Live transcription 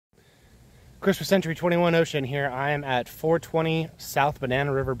Chris for Century 21 Ocean here. I am at 420 South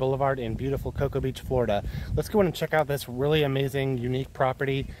Banana River Boulevard in beautiful Cocoa Beach, Florida. Let's go in and check out this really amazing, unique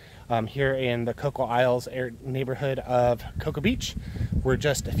property here in the Cocoa Isles neighborhood of Cocoa Beach. We're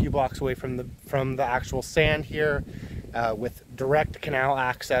just a few blocks away from the actual sand here with direct canal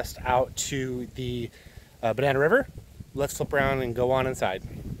access out to the Banana River. Let's flip around and go on inside.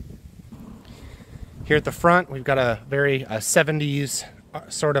 Here at the front, we've got a very 70s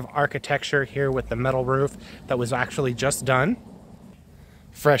sort of architecture here with the metal roof that was actually just done.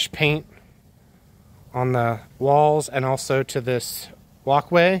 Fresh paint on the walls and also to this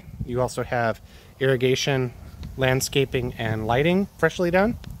walkway. You also have irrigation, landscaping, and lighting freshly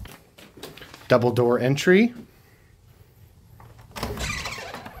done. Double door entry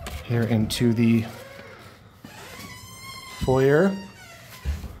here into the foyer.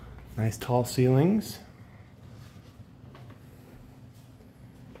 Nice tall ceilings.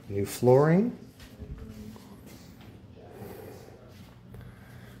 New flooring.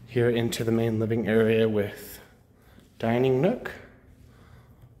 Here into the main living area with dining nook,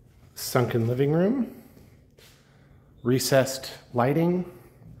 sunken living room, recessed lighting,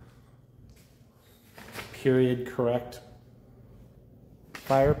 period correct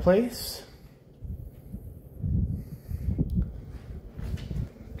fireplace,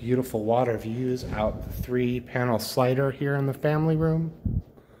 beautiful water views out the 3-panel slider here in the family room.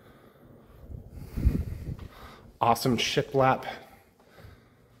 Awesome shiplap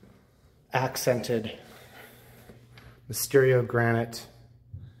accented Mysterio granite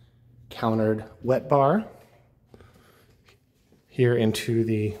countered wet bar. Here into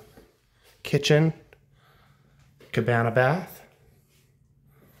the kitchen, cabana bath.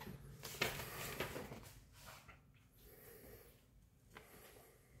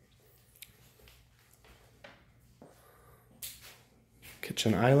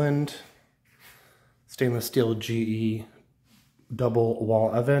 Kitchen island. Stainless steel GE double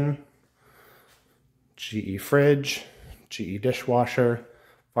wall oven, GE fridge, GE dishwasher,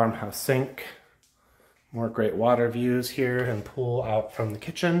 farmhouse sink, more great water views here and pool out from the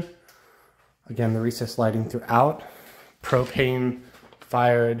kitchen. Again, the recessed lighting throughout, propane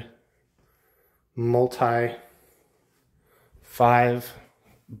fired, multi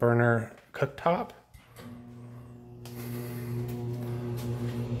 5-burner cooktop.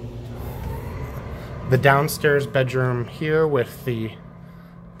 The downstairs bedroom here with the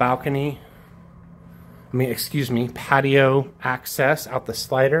balcony, patio access out the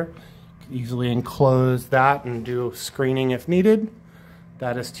slider. Easily enclose that and do screening if needed.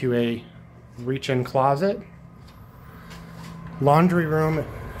 That is to a reach-in closet. Laundry room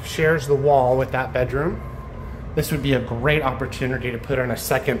shares the wall with that bedroom. This would be a great opportunity to put in a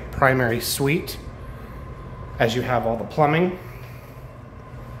second primary suite as you have all the plumbing.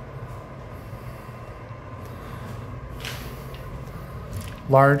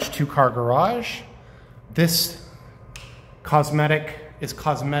 Large 2-car garage. This is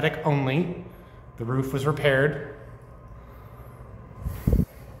cosmetic only. The roof was repaired.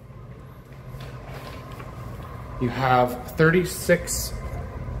 You have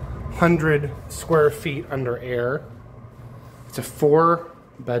 3,600 square feet under air. It's a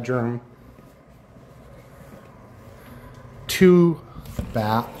 4-bedroom,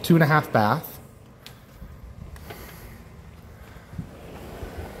 2.5 bath.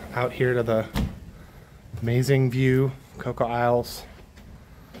 Out here to the amazing view, Cocoa Isles.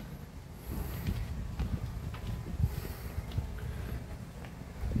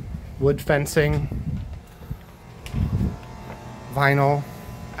 Wood fencing, vinyl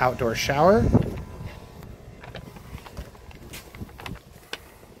outdoor shower.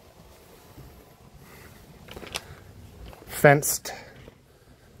 Fenced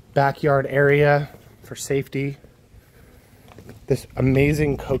backyard area for safety. This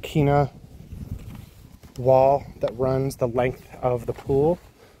amazing coquina wall that runs the length of the pool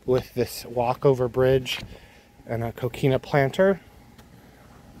with this walkover bridge and a coquina planter.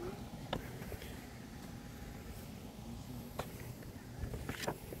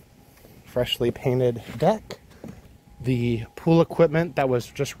 Freshly painted deck. The pool equipment that was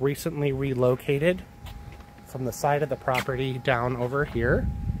just recently relocated from the side of the property down over here.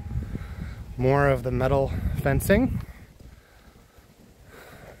 More of the metal fencing.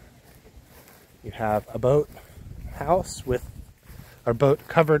 You have a boat house with a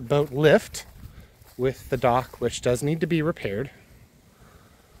covered boat lift with the dock, which does need to be repaired.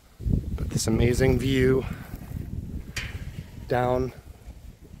 But this amazing view down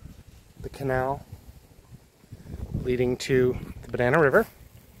the canal leading to the Banana River.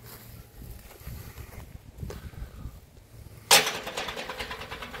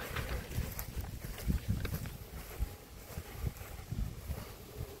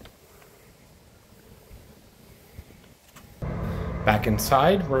 Back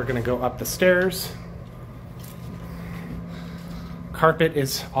inside, we're gonna go up the stairs. Carpet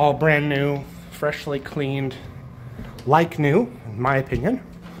is all brand new, freshly cleaned, like new, in my opinion.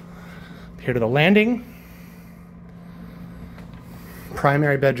 Here to the landing.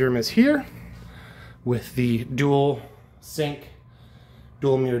 Primary bedroom is here with the dual sink,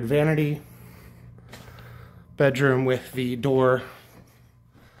 dual mirrored vanity. Bedroom with the door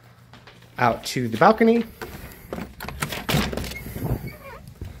out to the balcony.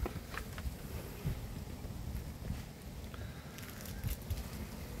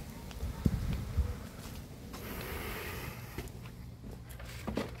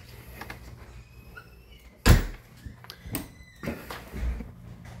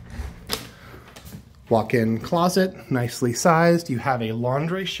 Walk-in closet, nicely sized. You have a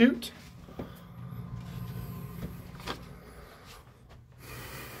laundry chute.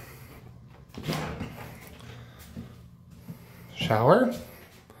 Shower.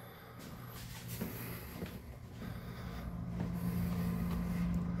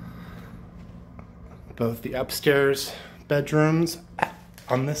 Both the upstairs bedrooms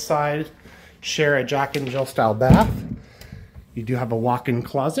on this side share a Jack and Jill style bath. You do have a walk-in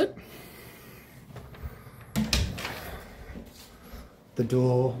closet. The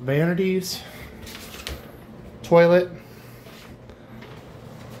dual vanities, toilet,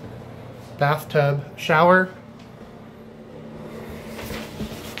 bathtub, shower.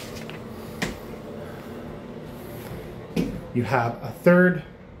 You have a third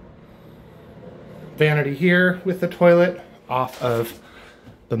vanity here with the toilet off of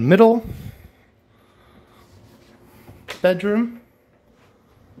the middle bedroom.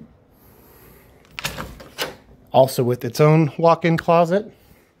 Also with its own walk-in closet.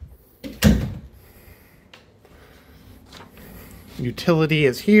 Utility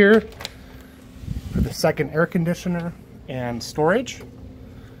is here for the second air conditioner and storage.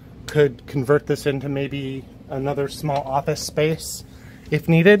 Could convert this into maybe another small office space if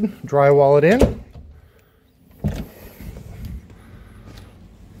needed. Drywall it in.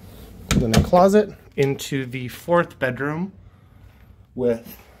 Linen closet into the fourth bedroom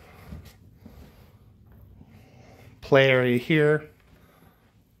with play area here,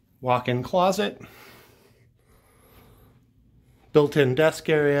 walk-in closet, built-in desk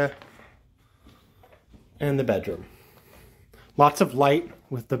area, and the bedroom. Lots of light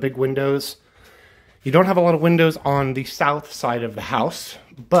with the big windows. You don't have a lot of windows on the south side of the house,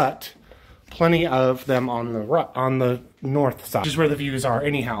 but plenty of them on the north side, which is where the views are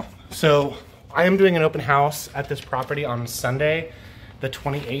anyhow. So I am doing an open house at this property on Sunday, the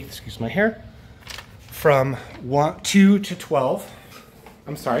 28th, excuse my hair, from 2 to 12.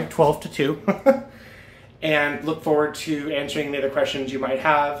 I'm sorry, 12 to 2. And look forward to answering any other questions you might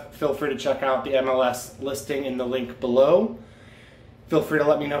have. Feel free to check out the MLS listing in the link below. Feel free to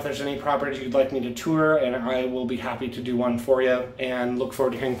let me know if there's any properties you'd like me to tour, and I will be happy to do one for you. And look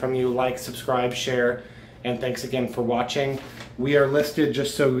forward to hearing from you. Like, subscribe, share, and thanks again for watching. We are listed,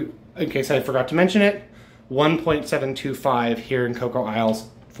 just so in case I forgot to mention it, 1.725 here in Cocoa Isles,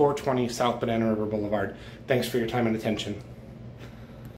 420 South Banana River Boulevard. Thanks for your time and attention.